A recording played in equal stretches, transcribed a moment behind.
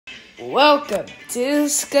Welcome to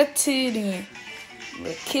Skatoony,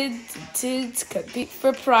 where kids and dudes compete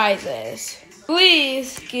for prizes.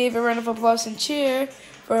 Please give a round of applause and cheer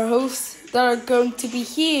for our hosts that are going to be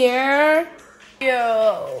here.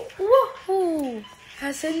 Yo, woohoo!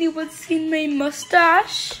 Has anyone seen my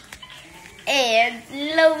mustache? And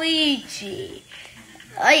Luigi.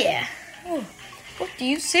 Oh yeah. Oh, what do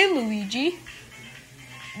you say, Luigi?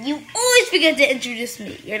 You always forget to introduce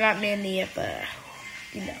me. You're not many of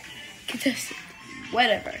contestant.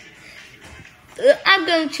 Whatever. I'm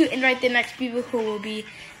going to invite the next people who will be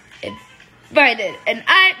invited. And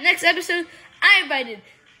next episode, I invited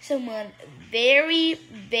someone very,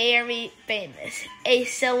 very famous. A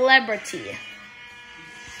celebrity.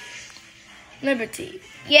 Liberty.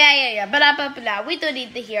 Yeah. But we don't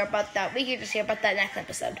need to hear about that. We can just hear about that next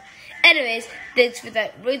episode. Anyways, thanks for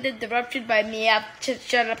that rude interruption by me. I'll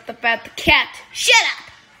shut up about the cat. Shut up!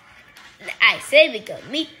 I say we go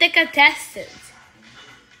meet the contestants.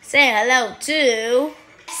 Say hello to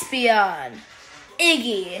Spion,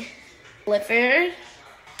 Iggy, Clifford,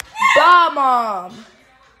 Bomb,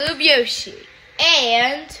 Yoshi,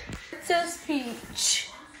 and Princess Peach.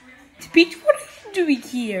 Peach, what are you doing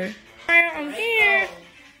here? I'm here.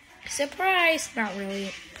 Surprise. Not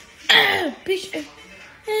really. Peach.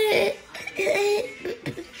 I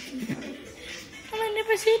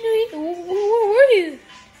never seen you. Where were you?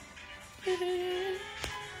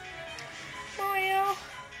 Mario.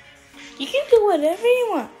 You can do whatever you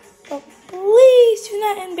want, but please do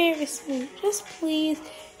not embarrass me. Just please.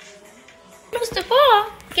 Most of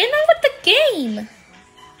all, get on with the game.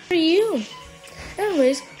 For you.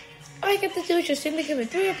 Anyways, all I got to do is just sing the game in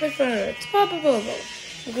 3 episodes. Blah, blah, blah, blah.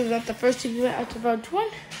 We're going to drop the first 2 people out of round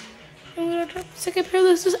 1. And we're going to drop the second pair of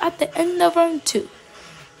losers at the end of round 2.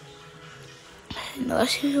 Now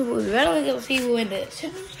let's see who we're going to see who win this.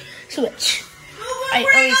 Switch. I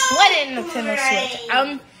always wanted Nintendo Switch.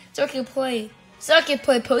 So I can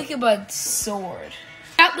play Pokemon Sword.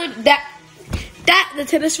 That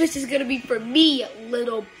Nintendo Switch is gonna be for me,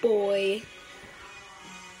 little boy.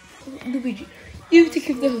 Luigi, you have to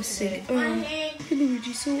give the hosting.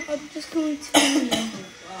 Luigi, so I'm just going to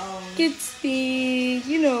get the,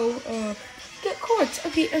 get cards.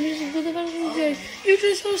 Okay, I'm just going to you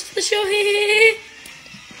just host the show.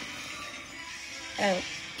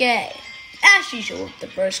 Okay. As usual, the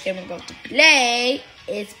first game we're going to play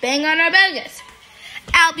is Bang on or Bogus.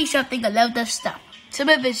 I'll be shuffling a load of stuff. Some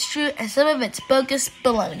of it's true and some of it's bogus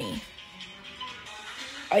baloney.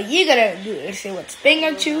 All you gotta do is say what's bang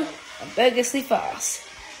on true and bogusly false.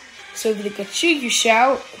 So if you think it's true, you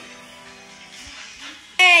shout,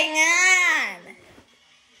 bang on!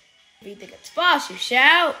 If you think it's false, you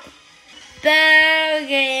shout,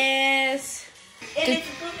 bogus! If it's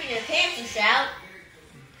pooping your pants, you shout.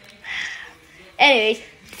 Anyways,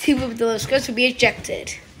 2 of the list goes to be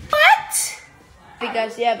ejected. What?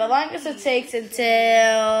 Because, the longest it takes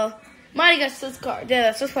until Monty gets this card. Yeah,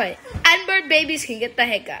 that's what's funny. Unborn babies can get the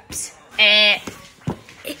hiccups.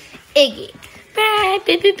 Iggy.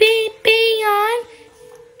 On.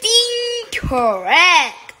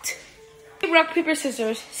 Incorrect. Game, rock, paper,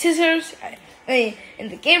 scissors. In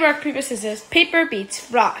the game, rock, paper, scissors, paper beats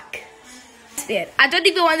rock. I don't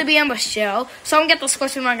even want to be on the show, so I'm going to get this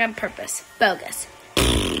question wrong on purpose. Bogus.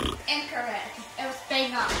 Incorrect. It was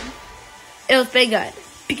bang on. It was bang on.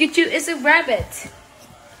 Pikachu is a rabbit.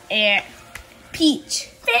 And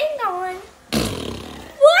Peach. Bang on.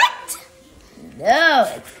 What? No,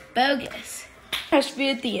 it's bogus. Must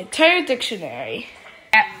be the entire dictionary.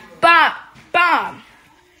 Bomb.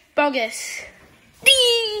 Bogus.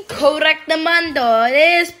 Ding. Correctamundo. It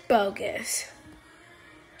is bogus.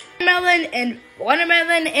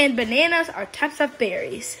 Watermelon and bananas are types of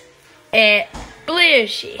berries.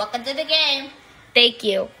 Blushy. Welcome to the game. Thank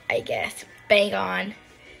you, I guess. Bang on.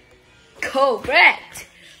 Correct.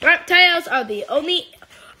 Reptiles are the only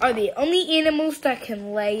animals that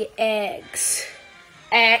can lay eggs.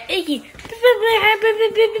 Iggy.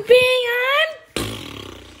 Bang on.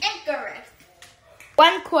 Incorrect.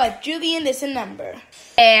 1 quadrillion is a number.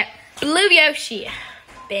 Blue Yoshi.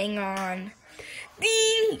 Bang on.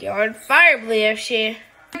 Ding! You're on fire, Blue Yoshi.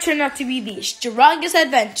 Turned out to be the strongest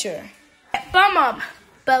adventure. Bomb.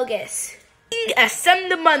 Bogus. Ding!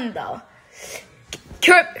 Mundo.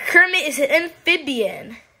 Kermit is an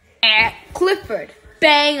amphibian. Clifford.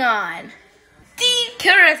 Bang on. Ding!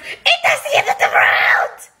 Correct. It does the end of the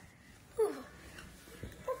round!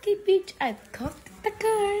 Okay, Peach, I've got the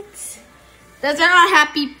cards. Those are our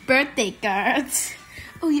happy birthday cards.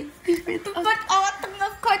 Oh, yeah. But all of the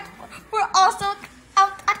cards were also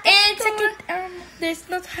out at the store. There's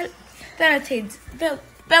not Valentine's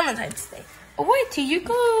Day. Oh, wait till you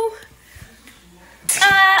go.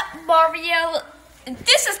 Mario,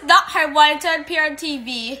 this is not how I wanted to appear on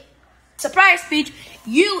TV. Surprise speech,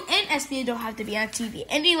 you and SB don't have to be on TV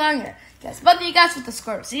any longer. Because both of you guys with the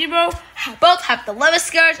score of 0 both have the lowest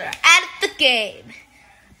scores are out of the game.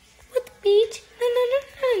 What speech?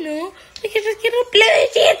 No. We can just get a blue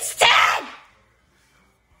instead.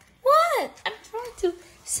 What? I'm trying to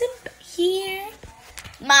simp here.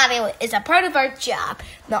 Mario is a part of our job.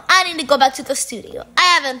 Now I need to go back to the studio. I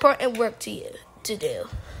have important work to do.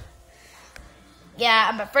 Yeah,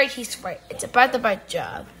 I'm afraid he's right. It's a part of our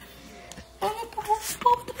job.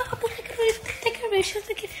 Decorations,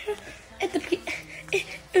 the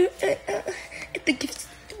gifts,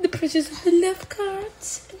 the purchase of the love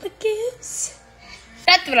cards, and the gifts.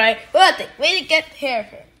 That's right. What the way to get here?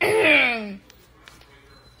 They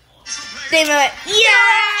were like, "You're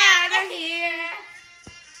out of here!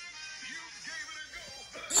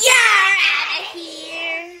 You're out of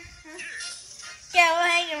here! Go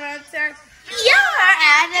hang around, sir. You're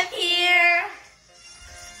out of here!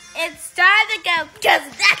 It's time to go because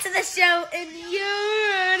that's the show, and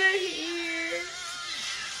you're out of here."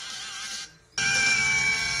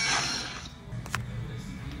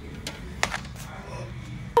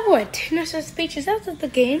 What? No such speech is out of the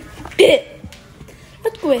game.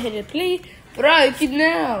 Let's go ahead and play Right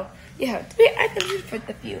now. You have 3 items in front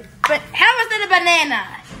of you. But how is it a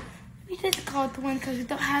banana? We just call it one because we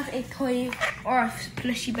don't have a toy or a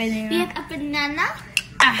plushy banana. We have a banana,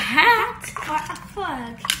 a hat, or a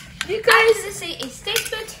flag. You guys to say a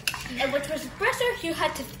statement, and which was the pressure you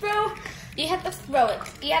had to throw. You had to throw it.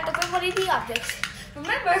 You had to throw one of the objects.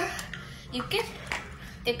 Remember, you get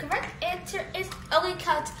the correct answer is only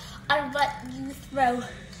counts on what you throw,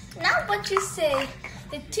 not what you say.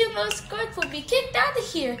 The 2 most scores will be kicked out of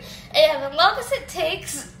here, and as long as it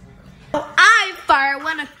takes. I fire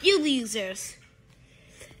one of you losers.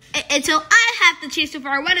 Until I have the chance to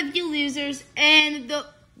fire one of you losers, and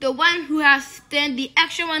the one who has the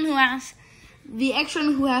extra one who has the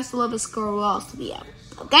lowest score will also be out.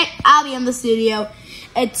 Okay, I'll be in the studio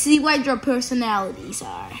and see what your personalities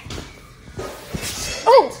are.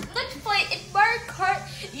 Oh, let's play in Mario Kart.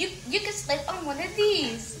 You can slide on one of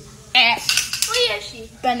these. Where is she?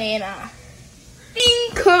 Banana.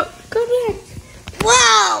 Correct.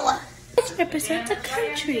 Wow. This represents a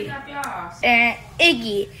country.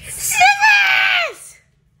 Iggy. Scissors!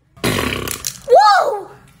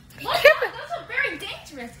 Whoa! Those are very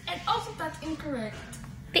dangerous, and also that's incorrect.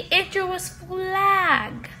 The answer was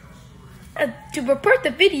flag. To report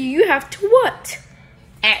the video, you have to what?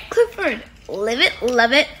 Clifford. Live it,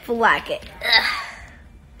 love it, flag it.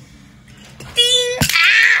 Ding!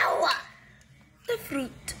 Ow! The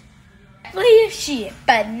fruit. Where is she?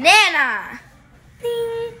 Banana.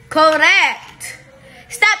 Ding. Correct.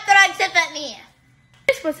 Stop throwing stuff at me.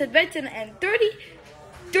 This was invented in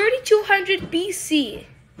 3200 BC.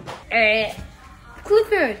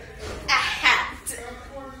 Clifford. A hat.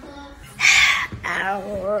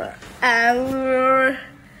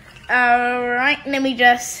 Alright, let me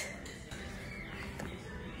just...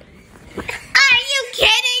 Are you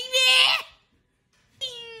kidding me?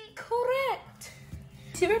 Incorrect.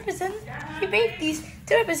 To represent, you made these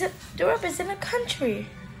to represent a country.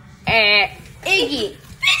 Iggy. Video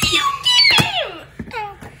game.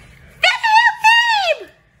 Video game.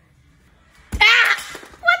 Ah!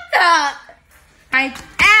 What the?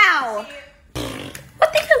 Ow! What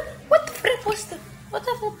the hell? What the flip was the? What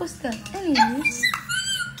the flip was the? Anyways.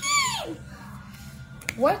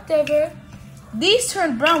 Whatever. These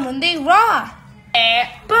turn brown when they raw.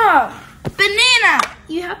 Boom. Banana.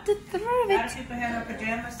 You have to throw it. A lot of people have their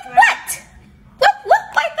pajamas. What? What?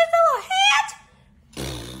 Like this little hat?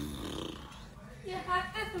 You have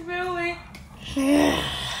to throw it.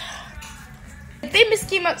 The famous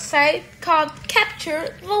game outside called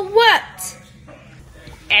Capture the what?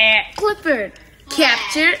 Clifford.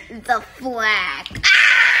 Capture the flag.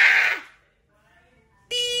 Ah!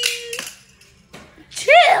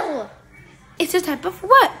 Chill. It's a type of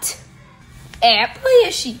what? Where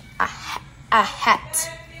is she? A hat.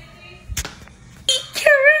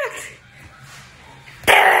 Incorrect.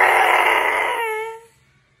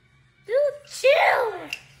 Dude, chill.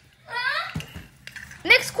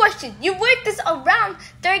 Next question. You waved this around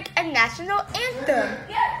during a national anthem.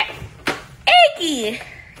 Iggy.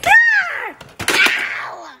 Ow.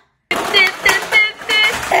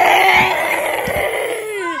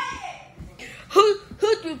 Who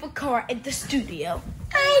drove a car in the studio?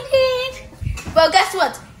 I did. Well, guess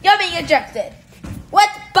what? You're being ejected. What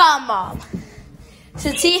bomb?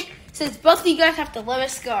 Since both of you guys have the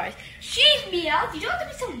lowest scores. She's me out. You don't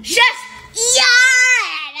have to be so. Just you're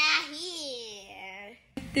out of here.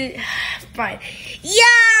 Fine. You're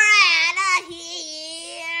out of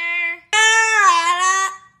here. You're out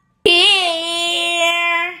of here.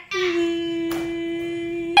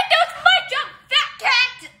 That's my job, fat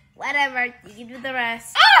cat! Whatever, you can do the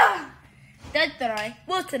rest. Don't worry,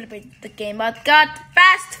 we'll celebrate the game. I've got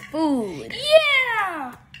fast food.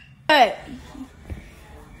 Yeah! Alright.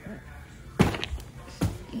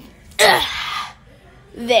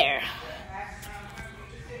 There.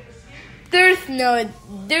 There's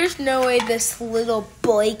no way this little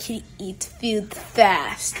boy can eat food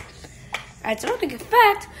fast. As a matter of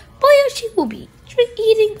fact, Boy Yoshi will be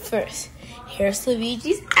eating first. Here's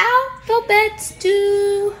Luigi's alphabet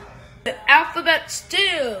stew. The alphabet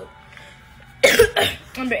stew.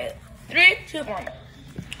 I'm ready. 3, 2, 1.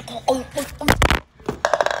 How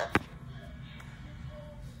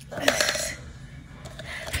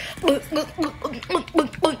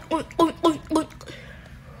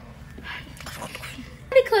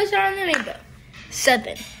many colors are on the rainbow?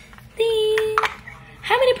 7. Ding.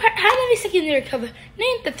 How many secondary colors?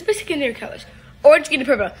 Name the 3 secondary colors. Orange, green, and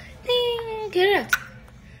purple. Ding. Get it out.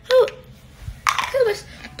 Oh. Colors.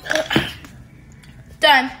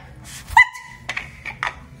 Done.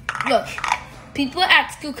 What? Look. People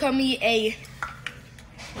at school call me a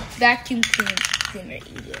vacuum cleaner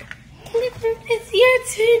eater. Clifford, it's your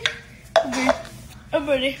turn. Okay. I'm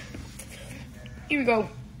ready. Here we go.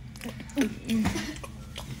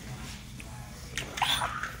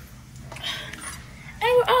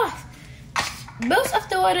 And we're off. Most of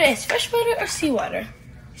the water is fresh water or seawater?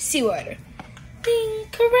 Seawater.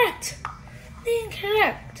 Incorrect.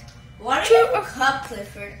 Incorrect. What True are you or cup,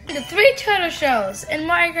 Clifford? The 3 turtle shells in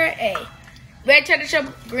Margaret A. Red turtle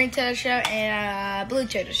shell, green turtle shell, and blue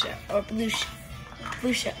turtle shell. Or blue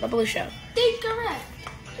shell. Incorrect.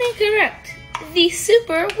 Incorrect. The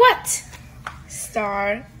super what?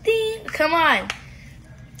 Star. Ding. Come on.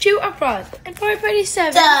 True or false? And for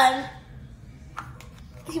 37. Done.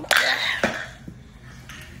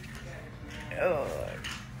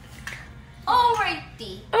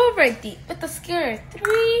 Alrighty. With the score of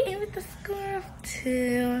 3 and with the score of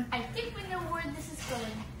 2. I think we know where this is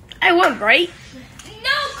going. I won, right?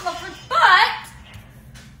 No, Clifford, but...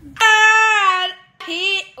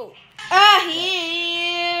 Here.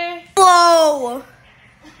 Whoa.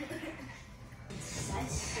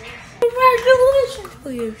 Congratulations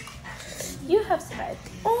for you. You have survived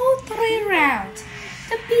all 3 rounds.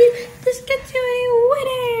 To be the Skatoony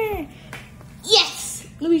winner. Yes.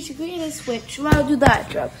 Luigi, go ahead and switch while I do that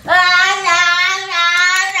job.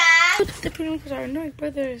 The Pringles are annoying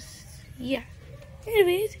brothers. Yeah.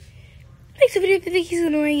 Anyways, thanks for the video. I think he's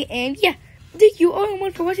annoying. And yeah, thank you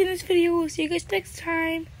all for watching this video. We'll see you guys next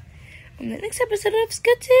time on the next episode of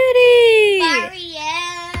Skatoony. Mario.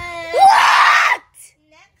 What?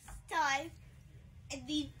 Next time,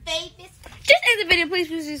 the famous... Just end the video, please.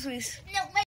 No,